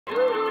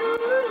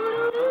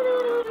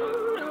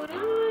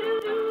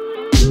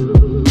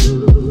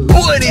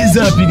What is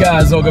up, you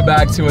guys? Welcome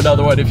back to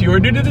another one. If you are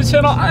new to the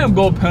channel, I am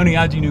Gold Pony.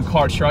 I do new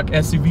car, truck,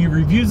 SUV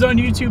reviews on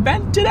YouTube,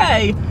 and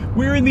today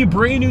we're in the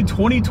brand new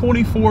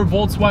 2024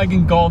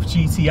 Volkswagen Golf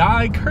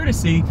GTI,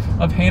 courtesy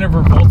of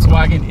Hanover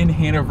Volkswagen in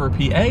Hanover,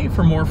 PA.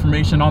 For more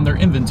information on their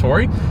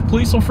inventory,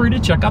 please feel free to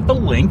check out the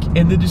link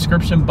in the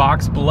description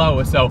box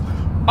below. So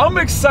I'm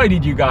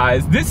excited, you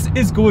guys. This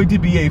is going to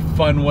be a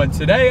fun one.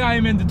 Today I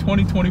am in the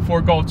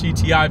 2024 Golf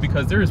GTI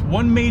because there is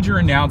one major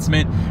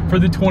announcement for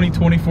the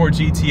 2024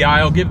 GTI.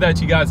 I'll give that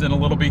to you guys in a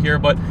little bit here,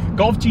 but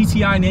Golf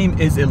GTI name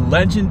is a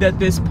legend at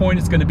this point.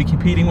 It's going to be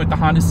competing with the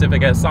Honda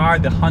Civic Si,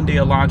 the Hyundai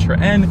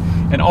Elantra N,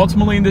 and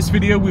ultimately in this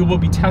video we will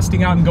be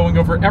testing out and going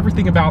over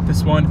everything about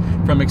this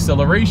one, from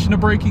acceleration to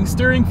braking,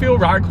 steering feel,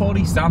 ride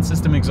quality, sound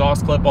system,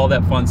 exhaust clip, all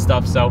that fun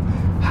stuff. So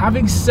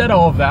having said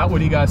all of that, what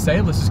do you guys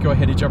say? Let's just go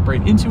ahead and jump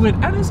right into it.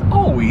 And as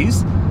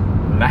always,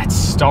 let's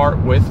start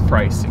with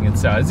pricing. And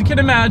so as you can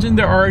imagine,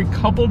 there are a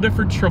couple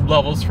different trim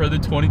levels for the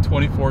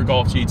 2024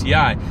 Golf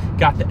GTI.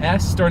 Got the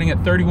S starting at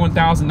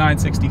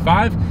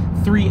 $31,965,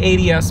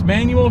 380S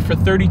manual for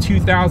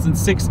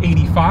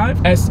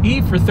 $32,685,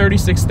 SE for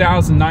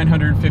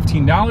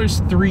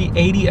 $36,915,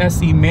 380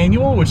 SE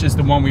manual, which is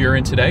the one we are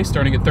in today,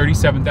 starting at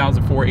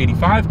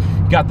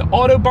 $37,485. You got the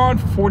Autobahn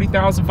for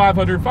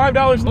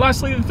 $40,505.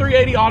 Lastly, the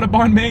 380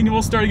 Autobahn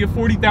manual starting at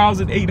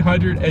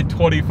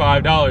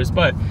 $40,825.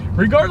 But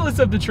regardless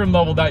of the trim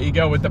level that you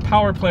go with, the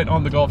power plant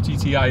on the Golf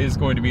GTI is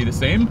going to be the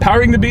same.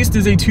 Powering the beast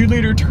is a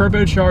 2-liter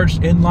turbocharged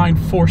inline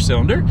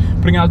 4-cylinder,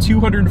 putting out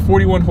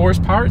 241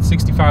 horsepower at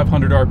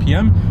 6,500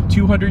 RPM,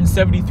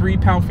 273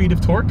 pound-feet of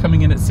torque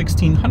coming in at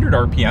 1,600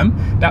 RPM.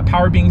 That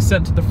power being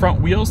sent to the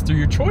front wheels through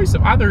your choice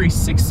of either a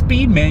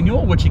 6-speed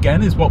manual, which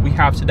again is what we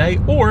have today,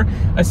 or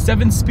a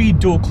 7-speed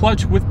dual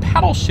clutch with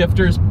paddle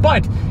shifters.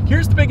 But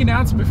here's the big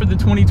announcement for the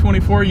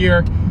 2024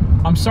 year.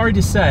 I'm sorry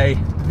to say,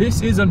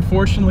 this is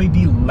unfortunately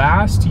the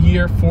last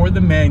year for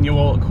the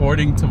manual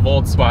according to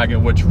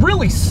Volkswagen, which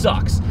really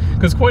sucks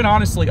because quite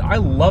honestly, I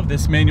love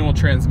this manual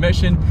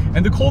transmission.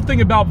 And the cool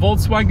thing about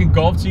Volkswagen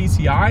Golf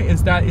GTI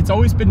is that it's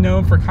always been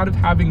known for kind of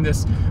having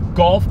this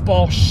golf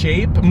ball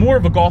shape, more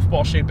of a golf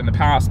ball shape in the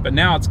past, but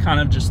now it's kind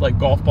of just like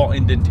golf ball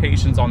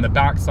indentations on the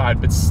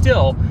backside. But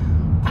still,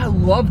 I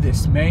love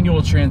this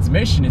manual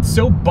transmission. It's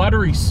so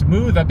buttery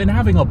smooth. I've been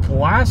having a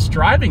blast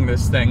driving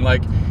this thing.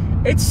 Like,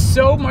 it's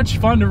so much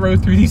fun to row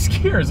through these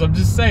gears, I'm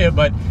just saying.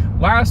 But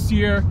last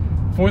year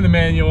for the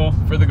manual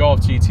for the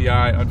Golf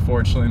GTI,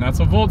 unfortunately, and that's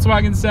what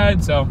Volkswagen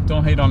said, so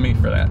don't hate on me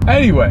for that.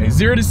 Anyway,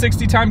 0 to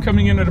 60 time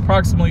coming in at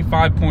approximately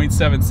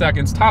 5.7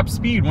 seconds. Top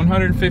speed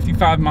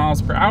 155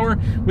 miles per hour,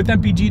 with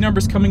MPG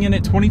numbers coming in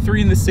at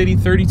 23 in the city,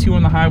 32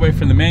 on the highway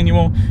for the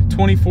manual,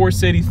 24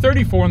 city,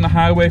 34 on the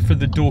highway for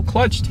the dual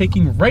clutch,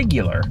 taking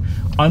regular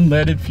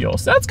unleaded fuel.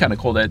 So that's kind of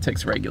cool that it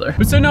takes regular.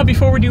 But so now,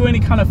 before we do any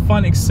kind of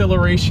fun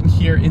acceleration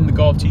here in the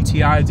Golf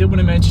GTI, I did want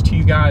to mention to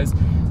you guys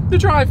the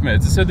drive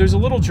modes. So there's a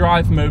little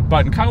drive mode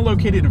button kind of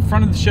located in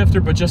front of the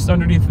shifter, but just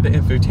underneath the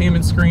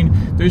infotainment screen.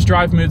 Those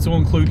drive modes will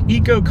include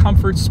Eco,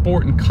 Comfort,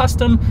 Sport, and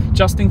Custom,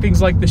 adjusting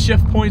things like the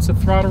shift points, the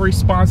throttle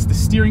response, the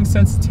steering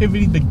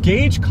sensitivity, the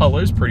gauge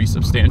colors pretty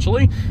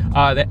substantially,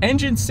 the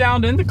engine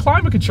sound, and the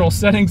climate control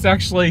settings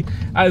actually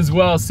as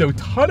well. So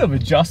ton of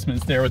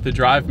adjustments there with the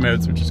drive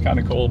modes, which is kind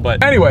of cool.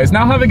 But anyways,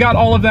 now having got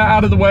all of that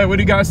out of the way, what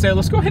do you guys say?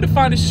 Let's go ahead and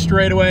find a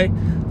straightaway.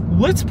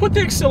 Let's put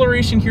the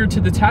acceleration here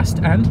to the test,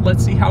 and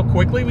let's see how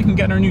quickly we can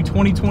get our new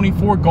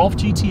 2024 Golf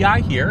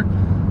GTI here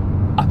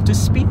up to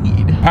speed.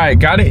 All right,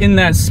 got it in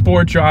that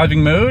sport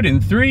driving mode in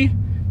 3,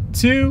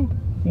 2,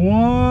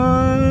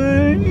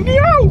 1,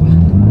 go!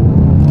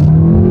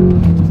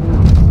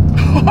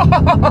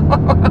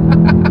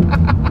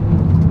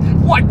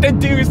 What the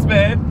deuce,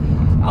 man?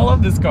 I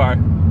love this car.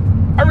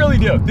 I really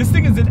do. This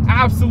thing is an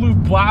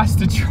absolute blast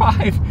to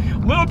drive. A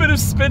little bit of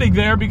spinning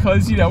there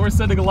because, you know, we're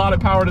sending a lot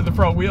of power to the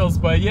front wheels,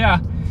 but yeah.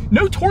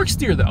 No torque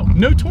steer though,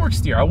 no torque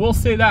steer, I will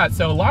say that.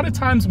 So a lot of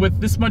times with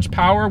this much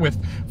power with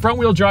front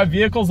wheel drive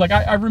vehicles, like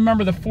I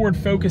remember the Ford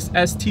Focus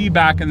ST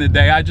back in the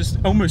day, I just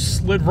almost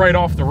slid right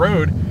off the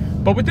road.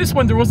 But with this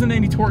one, there wasn't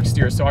any torque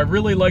steer, so I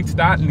really liked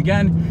that. And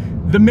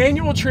again, the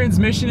manual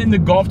transmission in the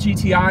Golf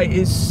GTI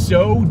is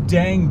so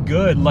dang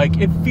good. Like,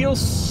 it feels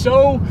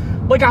so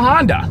like a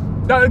Honda.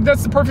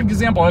 That's the perfect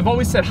example. I've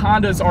always said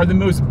Hondas are the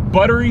most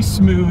buttery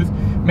smooth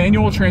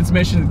manual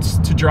transmissions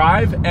to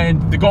drive,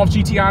 and the Golf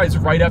GTI is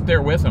right up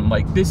there with them.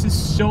 Like, this is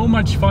so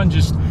much fun.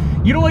 Just,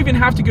 you don't even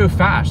have to go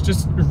fast,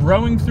 just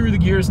rowing through the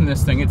gears in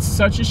this thing. It's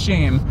such a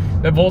shame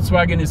that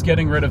Volkswagen is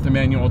getting rid of the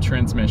manual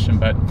transmission,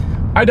 but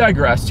I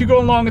digress. To go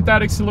along with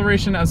that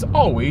acceleration, as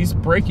always,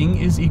 braking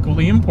is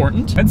equally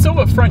important. And so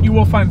up front, you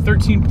will find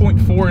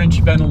 13.4-inch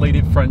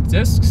ventilated front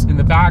discs. In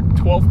the back,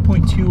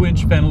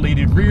 12.2-inch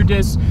ventilated rear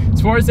discs. As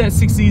far as that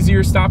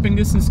 6E0 stopping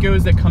distance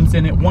goes, that comes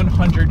in at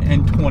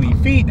 120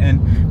 feet.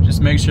 And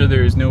just make sure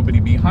there is nobody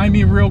behind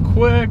me real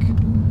quick.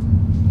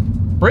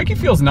 Braking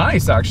feels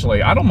nice,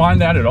 actually. I don't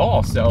mind that at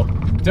all. So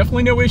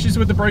definitely no issues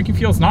with the braking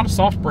feel. It's not a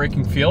soft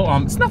braking feel.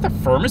 It's not the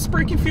firmest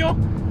braking feel,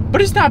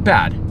 but it's not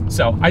bad.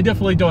 So I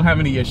definitely don't have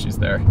any issues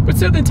there. But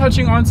so then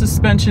touching on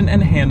suspension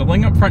and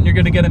handling, up front you're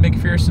going to get a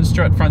McPherson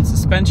strut front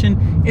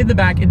suspension, in the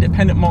back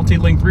independent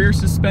multi-link rear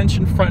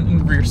suspension, front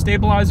and rear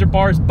stabilizer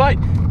bars, but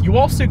you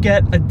also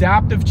get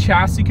adaptive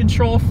chassis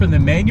control for the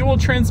manual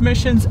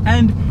transmissions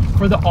and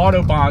for the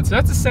Autobahn. So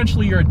that's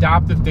essentially your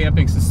adaptive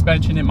damping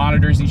suspension. It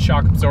monitors each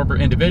shock absorber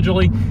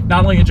individually,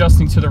 not only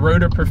adjusting to the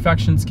rotor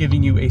perfections,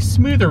 giving you a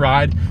smoother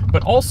ride,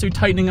 but also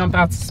tightening up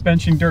that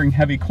suspension during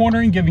heavy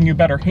cornering, giving you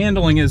better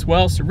handling as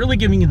well. So really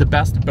giving you the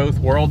best of both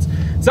worlds.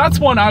 So that's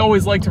one I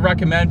always like to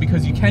recommend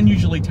because you can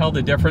usually tell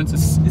the difference,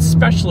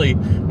 especially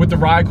with the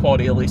ride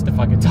quality, at least if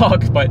I could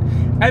talk. But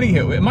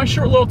anywho, in my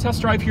short little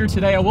test drive here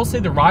today, I will say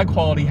the ride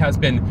quality has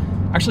been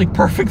actually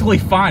perfectly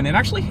fine. And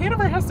actually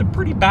Hanover has some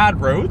pretty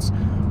bad roads,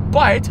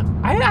 but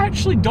I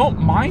actually don't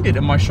mind it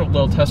in my short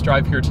little test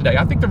drive here today.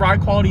 I think the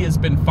ride quality has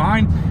been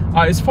fine.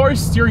 As far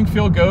as steering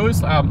feel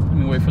goes, let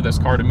me wait for this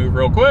car to move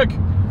real quick.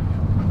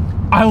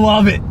 I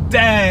love it.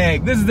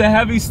 Dang, this is a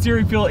heavy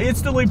steering feel.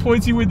 Instantly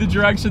points you in the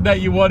direction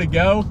that you want to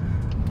go.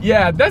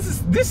 Yeah,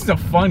 this is a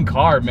fun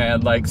car,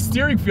 man. Like,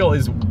 steering feel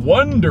is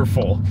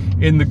wonderful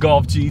in the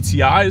Golf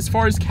GTI. As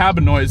far as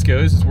cabin noise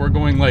goes, we're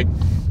going like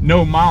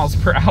no miles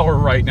per hour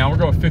right now. We're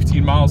going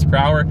 15 miles per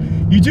hour.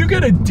 You do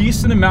get a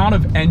decent amount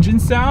of engine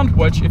sound,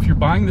 which if you're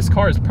buying this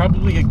car is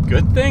probably a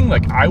good thing.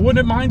 Like, I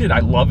wouldn't mind it. I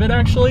love it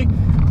actually.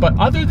 But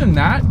other than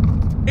that,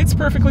 it's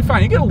perfectly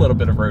fine. You get a little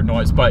bit of road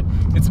noise, but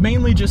it's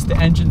mainly just the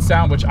engine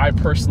sound, which I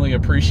personally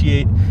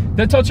appreciate.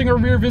 Then touching our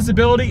rear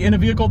visibility, in a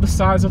vehicle the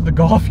size of the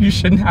Golf, you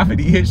shouldn't have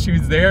any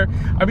issues there.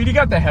 I mean, you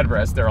got the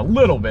headrest there a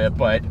little bit,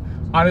 but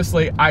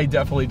honestly, I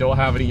definitely don't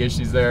have any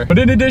issues there. But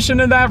in addition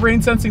to that, rain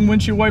sensing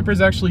windshield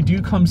wipers actually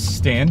do come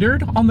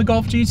standard on the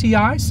Golf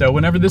GTI. So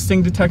whenever this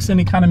thing detects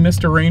any kind of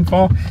mist or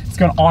rainfall, it's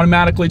gonna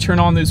automatically turn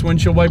on those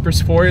windshield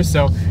wipers for you.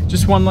 So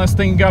just one less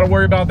thing you gotta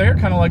worry about there,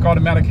 kind of like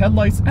automatic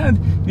headlights. And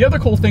the other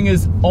cool thing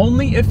is,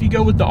 only if you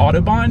go with the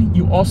Autobahn,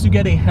 you also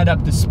get a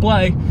head-up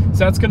display.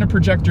 So that's gonna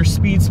project your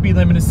speed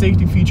limit, and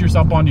safety features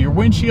up onto your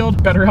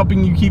windshield, better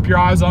helping you keep your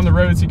eyes on the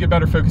road so you can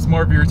better focus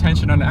more of your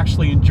attention on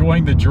actually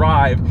enjoying the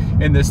drive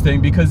in this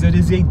thing, because it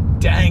is a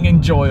dang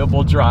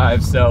enjoyable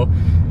drive. So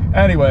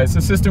anyways,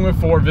 assisting with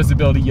forward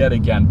visibility yet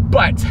again.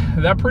 But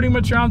that pretty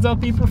much rounds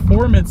out the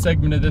performance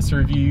segment of this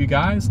review, you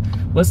guys.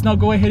 Let's now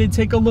go ahead and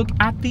take a look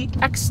at the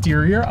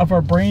exterior of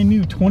our brand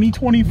new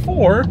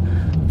 2024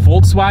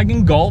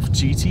 Volkswagen Golf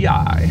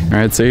GTI. All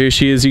right, so here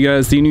she is, you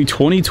guys, the new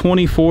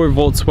 2024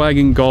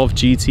 Volkswagen Golf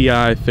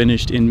GTI,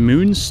 finished in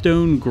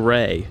Moonstone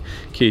Gray,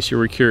 in case you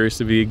were curious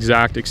of the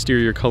exact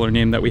exterior color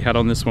name that we had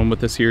on this one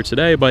with us here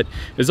today. But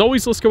as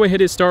always, let's go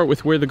ahead and start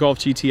with where the Golf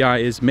GTI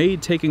is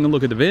made, taking a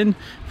look at the VIN.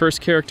 First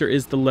character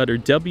is the letter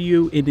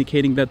W,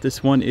 indicating that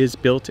this one is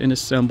built and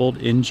assembled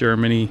in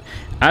Germany,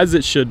 as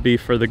it should be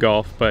for the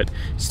Golf. But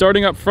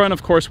starting up front,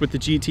 of course, with the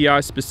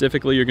GTI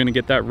specifically, you're going to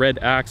get that red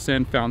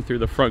accent found through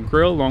the front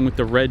grille, along with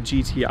the red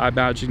GTI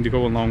badging to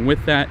go along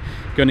with that.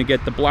 Going to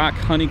get the black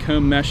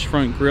honeycomb mesh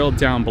front grille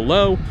down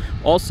below.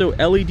 Also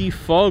LED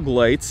fog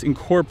lights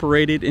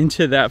incorporated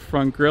into that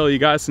front grille. You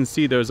guys can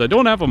see those. I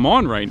don't have them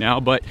on right now,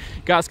 but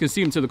you guys can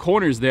see them to the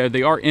corners there.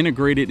 They are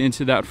integrated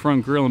into that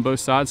front grille on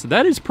both sides, so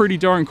that is pretty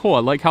darn cool. I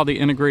like how they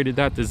integrated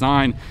that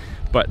design.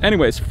 But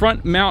anyways,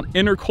 front mount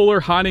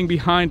intercooler hiding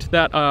behind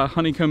that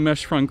honeycomb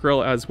mesh front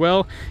grille as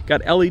well.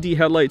 Got LED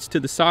headlights to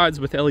the sides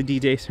with LED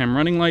daytime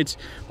running lights.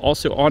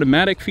 Also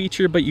automatic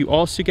feature, but you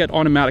also get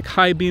automatic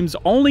high beams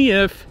only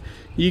if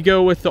you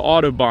go with the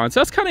Autobahn. So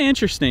that's kind of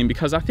interesting,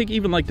 because I think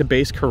even like the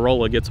base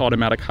Corolla gets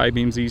automatic high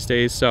beams these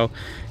days. So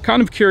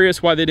kind of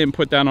curious why they didn't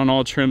put that on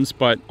all trims,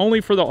 but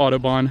only for the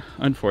Autobahn,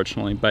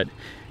 unfortunately. But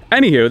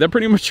anywho, that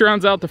pretty much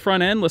rounds out the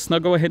front end. Let's now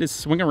go ahead and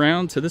swing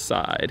around to the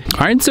side.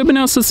 All right, so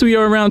now since we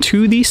are around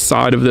to the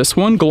side of this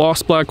one,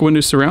 gloss black window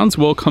surrounds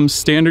will come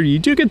standard. You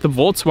do get the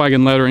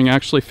Volkswagen lettering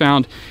actually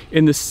found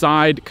in the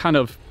side kind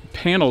of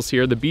panels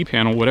here, the B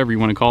panel, whatever you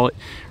want to call it,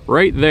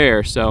 right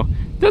there. So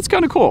that's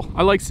kind of cool.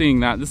 I like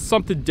seeing that. This is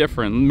something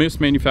different. Most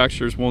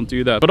manufacturers won't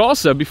do that. But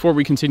also, before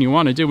we continue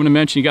on, I did want to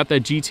mention you got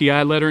that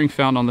GTI lettering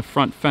found on the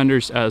front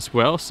fenders as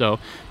well. So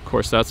of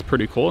course, that's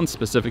pretty cool and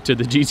specific to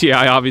the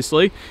GTI,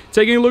 obviously.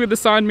 Taking a look at the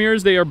side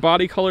mirrors, they are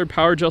body colored,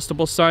 power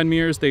adjustable side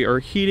mirrors. They are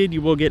heated.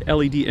 You will get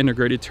LED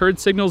integrated turn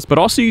signals, but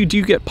also you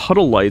do get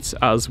puddle lights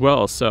as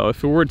well. So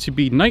if it were to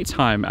be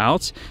nighttime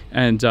out,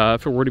 and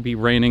if it were to be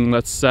raining,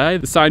 let's say,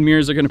 the side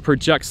mirrors are going to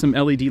project some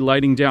LED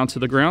lighting down to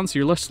the ground, so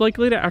you're less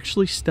likely to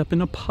actually step in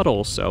a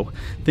puddle. So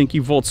thank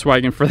you,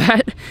 Volkswagen, for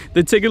that.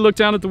 Then take a look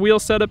down at the wheel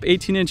setup,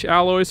 18-inch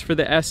alloys for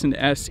the S and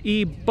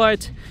SE,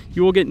 but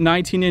you will get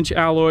 19-inch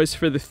alloys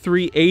for the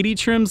 380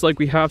 trims like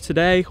we have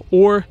today,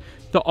 or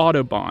the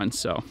Autobahn.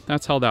 So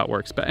that's how that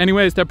works. But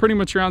anyways, that pretty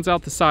much rounds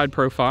out the side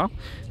profile.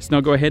 So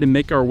now go ahead and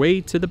make our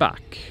way to the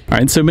back. All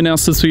right, so now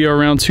since we are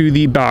around to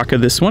the back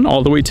of this one,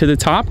 all the way to the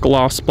top,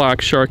 gloss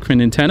black shark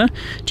fin antenna.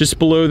 Just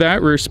below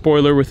that, rear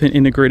spoiler with an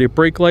integrated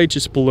brake light.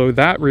 Just below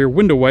that, rear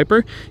window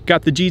wiper.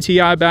 Got the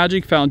GTI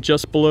badging found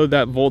just below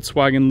that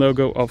Volkswagen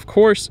logo, of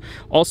course.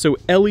 Also,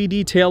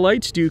 LED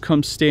taillights do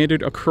come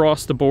standard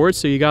across the board,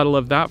 so you gotta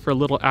love that for a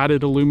little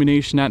added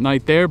illumination at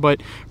night there.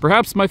 But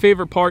perhaps my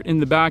favorite part in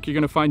the back, you're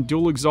gonna find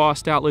dual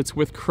exhaust outlets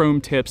with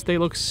chrome tips. They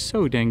look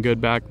so dang good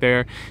back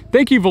there.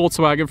 Thank you,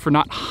 Volkswagen, for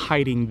not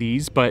hiding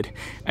these. But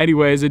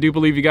anyways, I do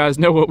believe you guys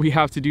know what we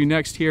have to do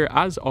next here.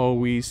 As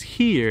always,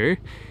 here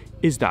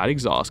is that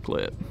exhaust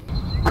clip.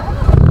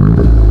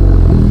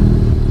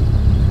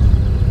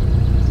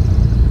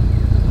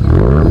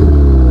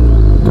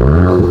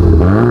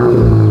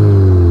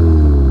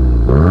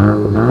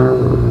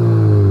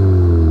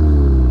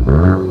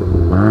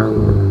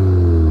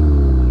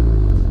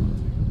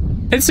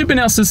 And super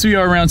now, since we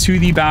are around to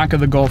the back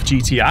of the Golf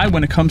GTI,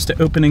 when it comes to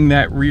opening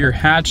that rear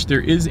hatch, there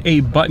is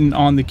a button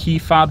on the key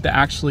fob to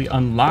actually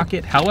unlock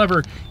it.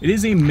 However, it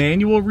is a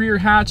manual rear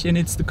hatch, and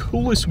it's the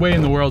coolest way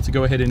in the world to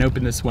go ahead and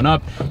open this one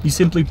up. You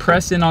simply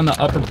press in on the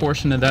upper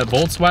portion of that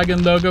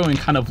Volkswagen logo and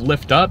kind of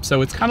lift up.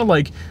 So it's kind of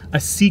like a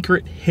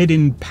secret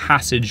hidden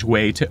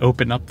passageway to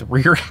open up the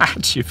rear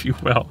hatch, if you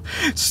will.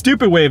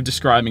 Stupid way of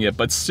describing it,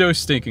 but so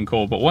stinking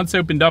cool. But once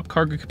opened up,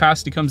 cargo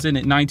capacity comes in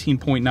at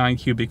 19.9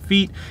 cubic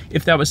feet.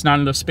 If that was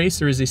not enough space,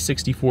 there is a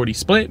 60-40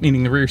 split,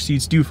 meaning the rear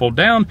seats do fold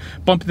down,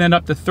 bumping that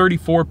up to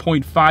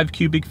 34.5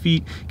 cubic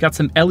feet. Got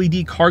some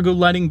LED cargo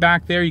lighting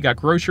back there. You got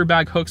grocery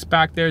bag hooks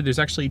back there. There's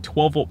actually a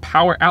 12-volt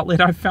power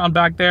outlet I found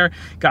back there.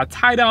 Got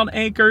tie-down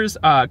anchors,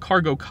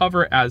 cargo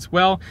cover as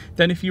well.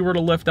 Then if you were to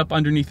lift up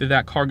underneath of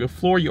that cargo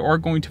floor, you are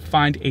going to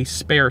find a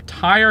spare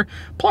tire,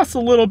 plus a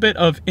little bit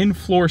of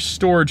in-floor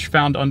storage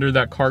found under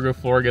that cargo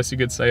floor. I guess you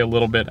could say a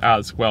little bit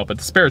as well, but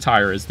the spare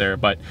tire is there.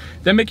 But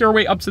then make your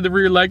way up to the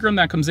rear legroom.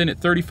 That comes in at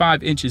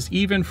 35 inches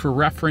even. For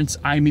reference,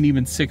 I'm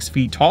even 6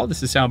 feet tall.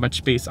 This is how much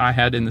space I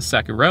had in the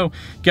second row.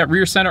 Got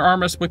rear center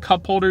armrest with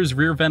cup holders,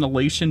 rear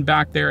ventilation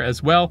back there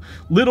as well.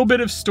 Little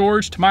bit of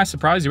storage. To my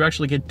surprise, you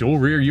actually get dual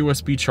rear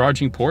USB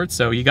charging ports,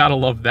 so you gotta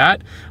love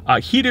that.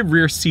 Heated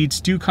rear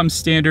seats do come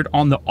standard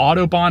on the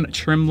Autobahn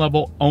trim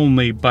level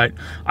only, but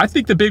I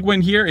think the big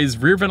win here is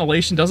rear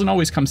ventilation doesn't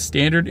always come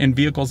standard in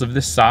vehicles of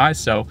this size,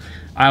 so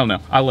I don't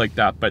know, I like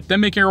that. But then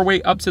making our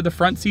way up to the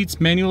front seats,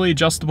 manually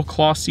adjustable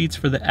cloth seats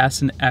for the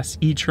S and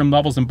SE trim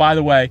levels. And by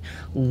the way,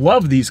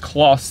 love these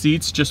cloth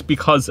seats just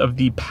because of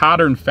the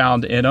pattern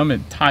found in them.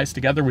 It ties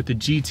together with the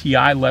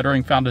GTI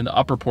lettering found in the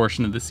upper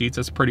portion of the seats.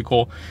 That's pretty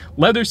cool.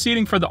 Leather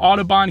seating for the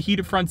Autobahn.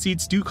 Heated front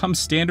seats do come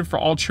standard for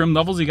all trim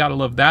levels. You gotta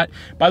love that.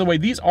 By the way,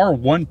 these are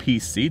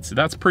one-piece seats, so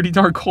that's pretty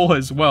darn cool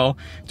as well.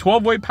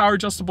 12-way power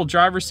adjustable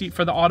driver seat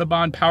for the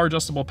Autobahn, power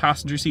adjustable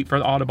passenger seat for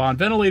the Autobahn,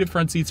 ventilated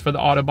front seats for the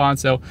Autobahn.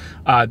 So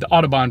the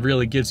Autobahn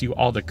really gives you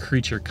all the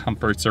creature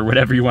comforts, or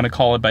whatever you want to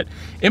call it. But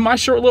in my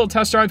short little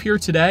test drive here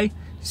today,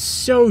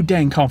 so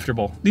dang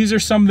comfortable. These are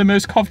some of the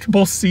most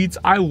comfortable seats.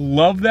 I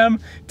love them.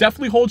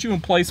 Definitely hold you in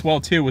place well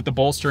too with the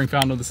bolstering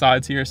found on the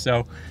sides here.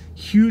 So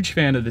huge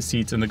fan of the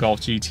seats in the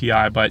Golf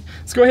GTI. But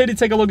let's go ahead and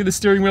take a look at the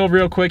steering wheel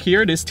real quick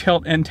here. It is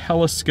tilt and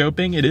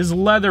telescoping. It is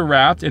leather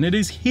wrapped, and it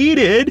is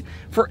heated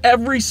for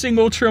every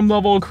single trim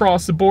level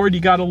across the board. You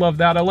gotta love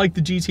that. I like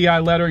the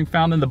GTI lettering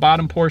found in the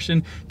bottom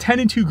portion. 10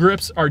 and 2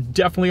 grips are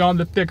definitely on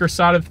the thicker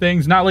side of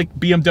things. Not like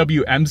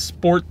BMW M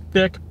Sport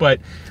thick,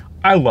 but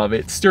I love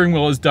it. Steering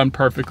wheel is done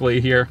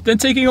perfectly here. Then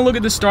taking a look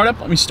at the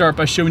startup, let me start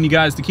by showing you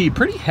guys the key.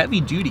 Pretty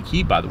heavy duty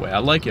key, by the way. I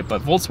like it,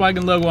 but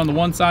Volkswagen logo on the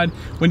one side.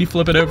 When you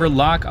flip it over,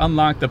 lock,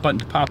 unlock the button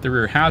to pop the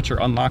rear hatch, or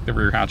unlock the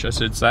rear hatch, I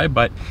should say.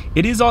 But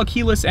it is all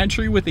keyless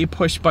entry with a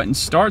push button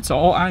start. So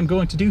all I'm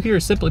going to do here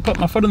is simply put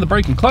my foot on the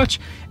brake and clutch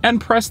and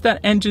press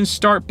that engine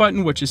start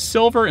button, which is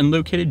silver and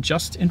located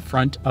just in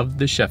front of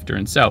the shifter.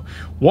 And so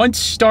once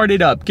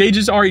started up,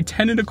 gauges are a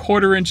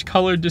 10.25 inch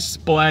color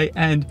display,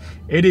 and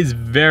it is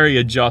very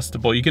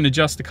adjustable. You can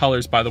adjust the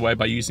colors, by the way,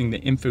 by using the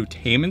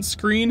infotainment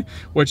screen,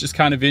 which is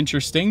kind of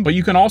interesting. But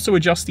you can also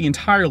adjust the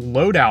entire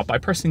loadout by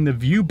pressing the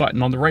view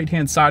button on the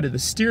right-hand side of the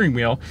steering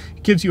wheel.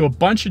 It gives you a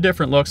bunch of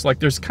different looks. Like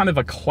there's kind of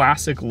a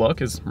classic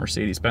look, as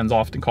Mercedes-Benz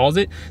often calls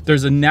it.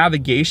 There's a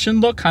navigation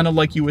look, kind of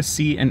like you would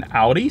see in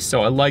Audi.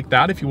 So I like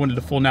that if you wanted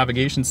a full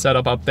navigation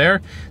setup up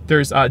there.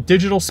 There's a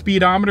digital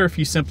speedometer if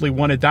you simply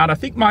wanted that. I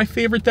think my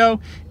favorite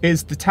though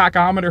is the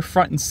tachometer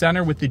front and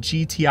center with the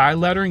GTI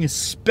lettering,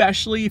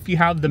 especially if you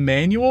have the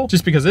manual.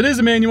 Just because it is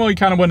a manual, you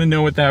kind of want to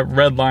know what that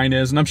red line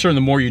is, and I'm sure the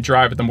more you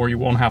drive it, the more you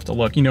won't have to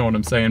look. You know what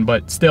I'm saying?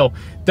 But still,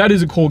 that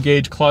is a cool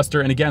gauge cluster,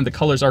 and again, the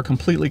colors are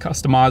completely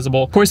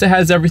customizable. Of course, it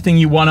has everything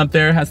you want up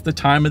there. It has the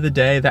time of the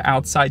day, the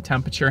outside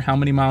temperature, how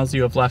many miles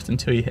you have left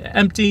until you hit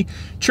empty,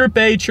 trip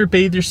A,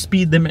 there's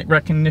speed limit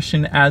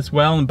recognition as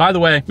well. And by the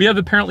way, we have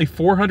apparently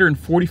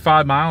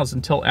 445 miles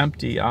until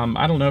empty.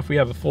 I don't know if we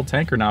have a full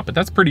tank or not, but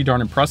that's pretty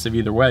darn impressive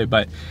either way.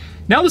 But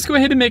Now let's go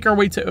ahead and make our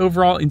way to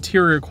overall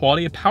interior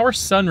quality. A power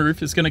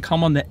sunroof is going to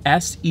come on the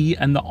SE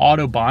and the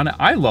Autobahn.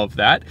 I love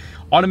that.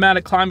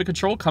 Automatic climate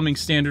control coming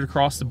standard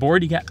across the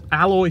board. You got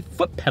alloy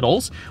foot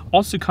pedals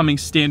also coming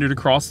standard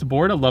across the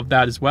board. I love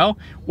that as well.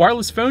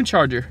 Wireless phone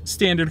charger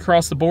standard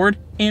across the board.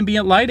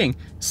 Ambient lighting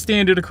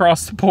standard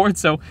across the board.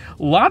 So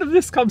a lot of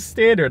this comes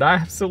standard. I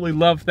absolutely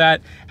love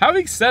that.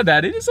 Having said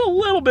that, it is a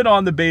little bit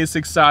on the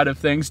basic side of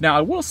things. Now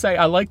I will say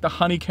I like the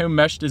honeycomb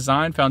mesh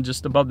design found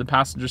just above the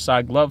passenger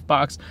side glove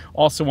box,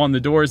 also on the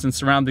doors and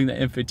surrounding the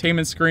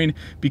infotainment screen,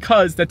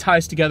 because that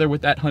ties together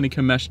with that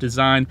honeycomb mesh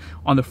design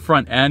on the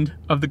front end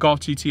of the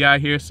Golf GTI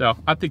here. So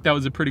I think that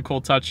was a pretty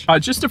cool touch.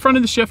 Just in front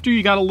of the shifter,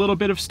 you got a little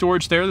bit of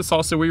storage there. That's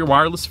also where your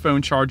wireless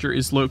phone charger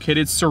is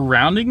located.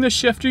 Surrounding the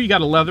shifter, you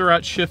got a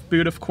leatherette shift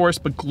boot, of course,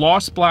 but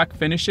gloss black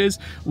finishes.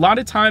 A lot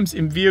of times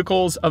in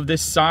vehicles of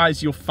this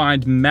size, you'll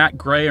find matte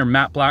gray or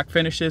matte black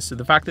finishes. So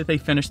the fact that they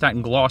finished that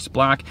in gloss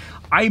black,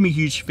 I am a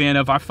huge fan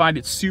of. I find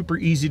it super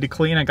easy to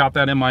clean. I got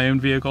that in my own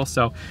vehicle,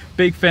 so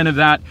big fan of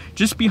that.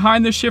 Just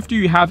behind the shifter,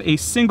 you have a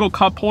single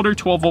cup holder,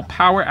 12-volt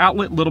power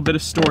outlet, little bit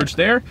of storage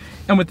there.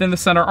 And within the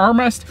center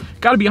armrest,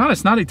 gotta be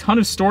honest, not a ton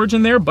of storage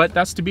in there, but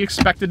that's to be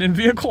expected in a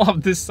vehicle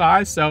of this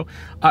size. So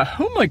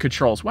home light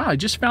controls, wow, I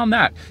just found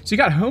that. So you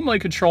got home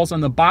light controls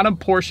on the bottom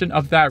portion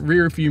of that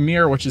rear view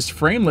mirror, which is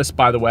frameless,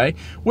 by the way,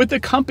 with the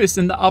compass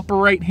in the upper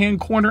right hand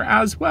corner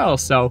as well.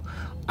 So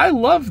I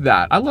love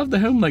that. I love the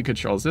home light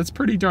controls. That's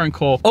pretty darn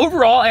cool.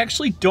 Overall, I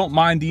actually don't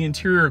mind the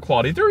interior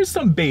quality. There is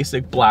some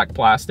basic black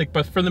plastic,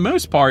 but for the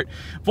most part,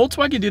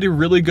 Volkswagen did a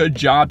really good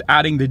job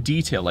adding the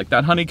detail, like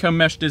that honeycomb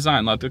mesh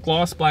design, like the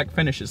gloss black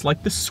finishes,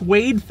 like the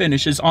suede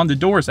finishes on the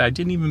doors. I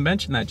didn't even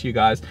mention that to you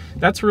guys.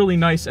 That's really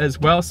nice as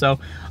well. So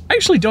I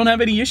actually don't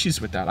have any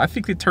issues with that. I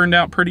think it turned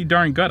out pretty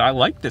darn good. I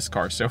like this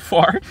car so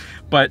far.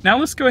 But now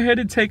let's go ahead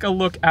and take a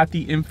look at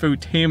the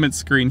infotainment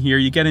screen here.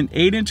 You get an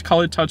 8-inch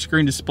color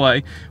touchscreen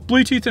display,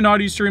 Bluetooth and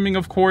audio streaming,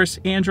 of course,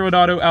 Android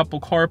Auto,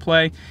 Apple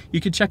CarPlay. You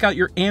can check out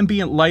your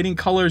ambient lighting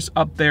colors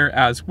up there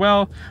as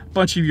well. A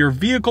bunch of your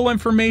vehicle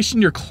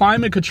information, your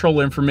climate control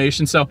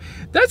information. So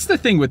that's the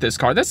thing with this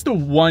car. That's the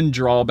one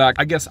drawback,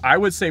 I guess I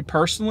would say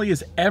personally,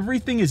 is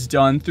everything is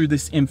done through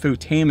this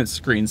infotainment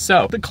screen.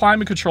 So the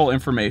climate control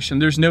information,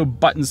 there's no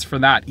buttons for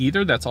that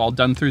either. That's all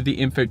done through the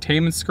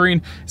infotainment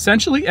screen.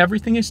 Essentially,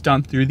 everything is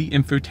done through the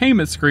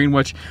infotainment screen,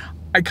 which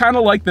I kind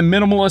of like the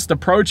minimalist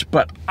approach,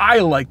 but I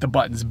like the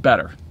buttons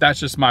better. That's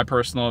just my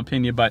personal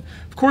opinion. But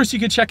of course, you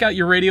can check out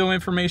your radio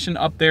information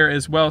up there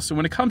as well. So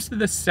when it comes to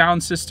the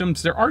sound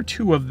systems, there are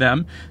 2 of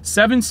them.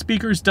 7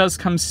 speakers does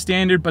come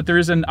standard, but there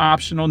is an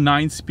optional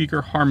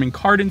 9-speaker Harman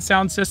Kardon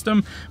sound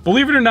system.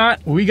 Believe it or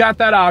not, we got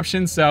that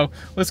option. So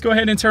let's go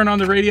ahead and turn on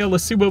the radio.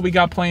 Let's see what we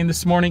got playing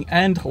this morning,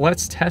 and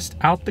let's test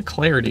out the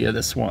clarity of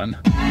this one.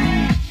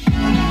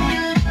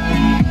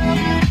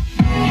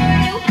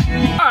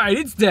 All right,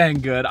 it's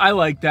dang good. I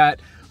like that.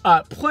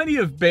 Plenty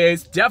of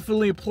bass,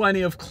 definitely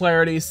plenty of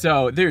clarity,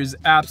 so there's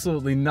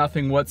absolutely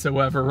nothing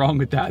whatsoever wrong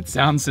with that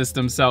sound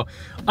system, so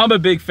I'm a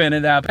big fan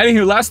of that.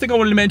 Anywho, last thing I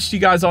wanted to mention to you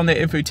guys on the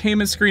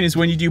infotainment screen is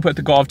when you do put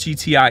the Golf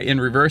GTI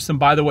in reverse, and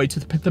by the way, to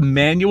put the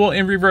manual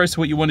in reverse,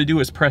 what you want to do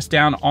is press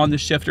down on the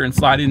shifter and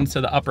slide it into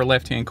the upper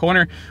left-hand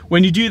corner.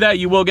 When you do that,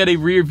 you will get a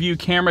rear view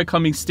camera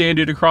coming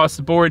standard across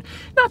the board.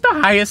 Not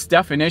the highest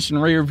definition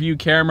rear view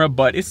camera,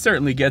 but it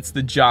certainly gets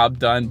the job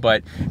done,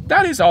 but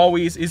that is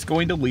always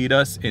going to lead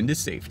us into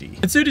safety.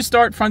 And so to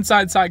start, front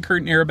side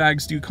curtain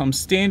airbags do come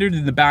standard.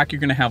 In the back, you're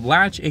going to have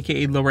latch,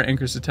 aka lower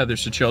anchors to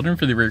tethers to children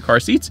for the rear car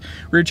seats,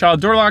 rear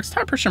child door locks,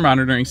 tire pressure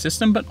monitoring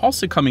system, but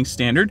also coming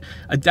standard,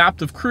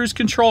 adaptive cruise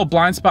control,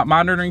 blind spot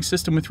monitoring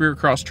system with rear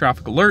cross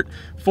traffic alert,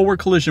 forward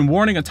collision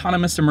warning,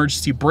 autonomous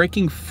emergency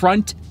braking,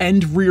 front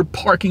and rear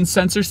parking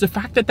sensors. The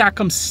fact that that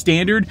comes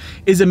standard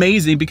is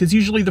amazing, because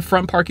usually the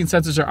front parking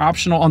sensors are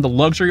optional on the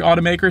luxury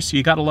automakers, so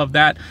you gotta love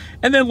that.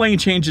 And then lane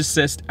change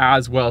assist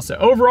as well. So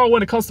overall,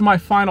 when it comes to my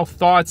final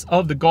thoughts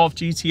of the Golf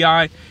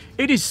GTI,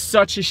 it is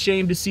such a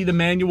shame to see the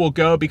manual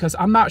go, because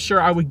I'm not sure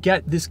I would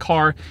get this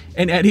car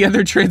in any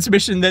other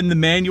transmission than the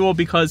manual,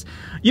 because,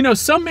 you know,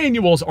 some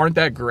manuals aren't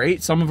that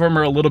great. Some of them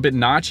are a little bit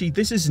notchy.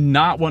 This is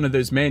not one of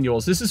those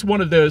manuals. This is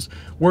one of those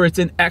where it's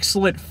an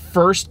excellent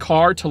first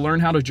car to learn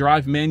how to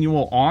drive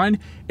manual on.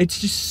 It's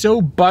just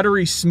so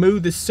buttery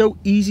smooth. It's so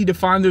easy to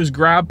find those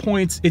grab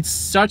points. It's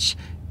such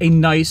a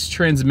nice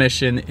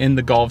transmission in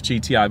the Golf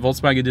GTI.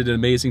 Volkswagen did an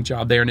amazing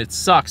job there, and it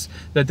sucks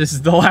that this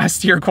is the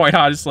last year, quite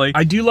honestly.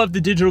 I do love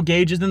the digital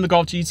gauges in the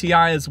Golf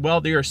GTI as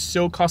well. They are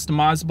so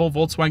customizable.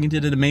 Volkswagen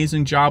did an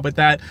amazing job with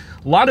that.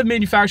 A lot of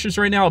manufacturers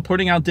right now are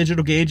putting out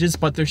digital gauges,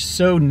 but they're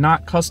so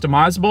not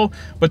customizable.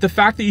 But the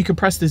fact that you can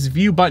press this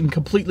view button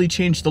completely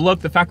change the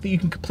look, the fact that you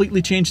can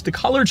completely change the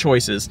color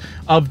choices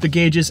of the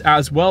gauges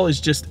as well is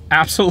just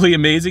absolutely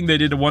amazing. They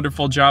did a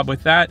wonderful job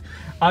with that.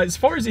 As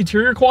far as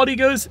interior quality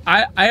goes,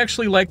 I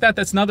actually like that.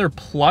 That's another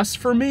plus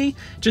for me,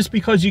 just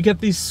because you get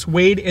these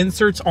suede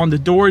inserts on the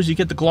doors, you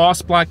get the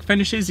gloss black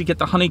finishes, you get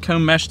the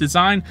honeycomb mesh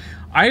design.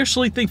 I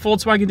actually think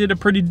Volkswagen did a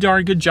pretty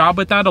darn good job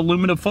with that.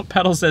 Aluminum foot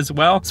pedals as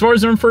well. As far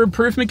as room for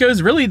improvement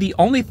goes, really the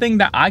only thing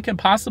that I can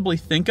possibly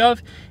think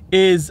of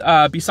is,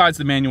 besides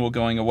the manual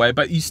going away,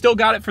 but you still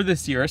got it for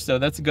this year, so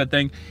that's a good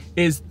thing,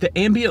 is the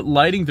ambient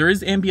lighting. There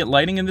is ambient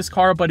lighting in this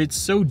car, but it's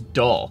so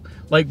dull.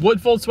 Like, what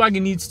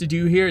Volkswagen needs to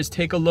do here is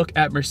take a look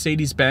at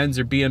Mercedes-Benz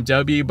or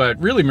BMW,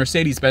 but really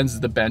Mercedes-Benz is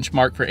the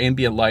benchmark for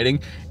ambient lighting.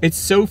 It's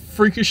so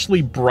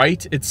freakishly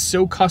bright, it's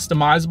so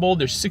customizable,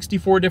 there's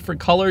 64 different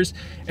colors,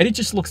 and it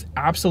just looks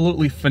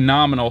absolutely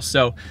phenomenal.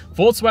 So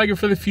Volkswagen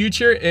for the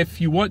future,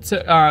 if you want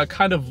to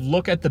kind of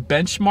look at the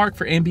benchmark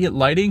for ambient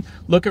lighting,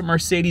 look at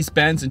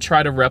Mercedes-Benz and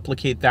try to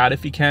replicate that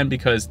if you can,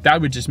 because that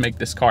would just make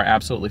this car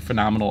absolutely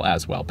phenomenal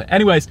as well. But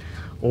anyways,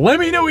 let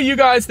me know what you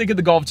guys think of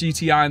the Golf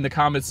GTI in the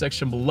comments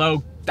section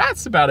below.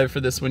 That's about it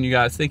for this one, you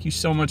guys. Thank you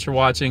so much for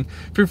watching.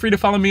 Feel free to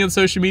follow me on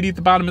social media at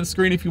the bottom of the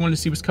screen if you want to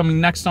see what's coming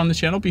next on the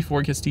channel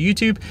before it gets to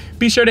YouTube.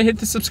 Be sure to hit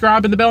the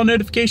subscribe and the bell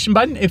notification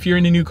button if you're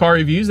into new car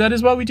reviews. That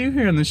is what we do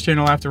here on this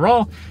channel after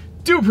all.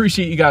 Do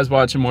appreciate you guys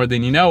watching more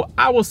than you know.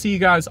 I will see you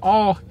guys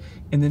all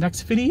in the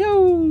next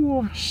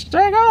video.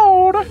 Stay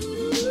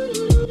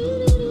gold.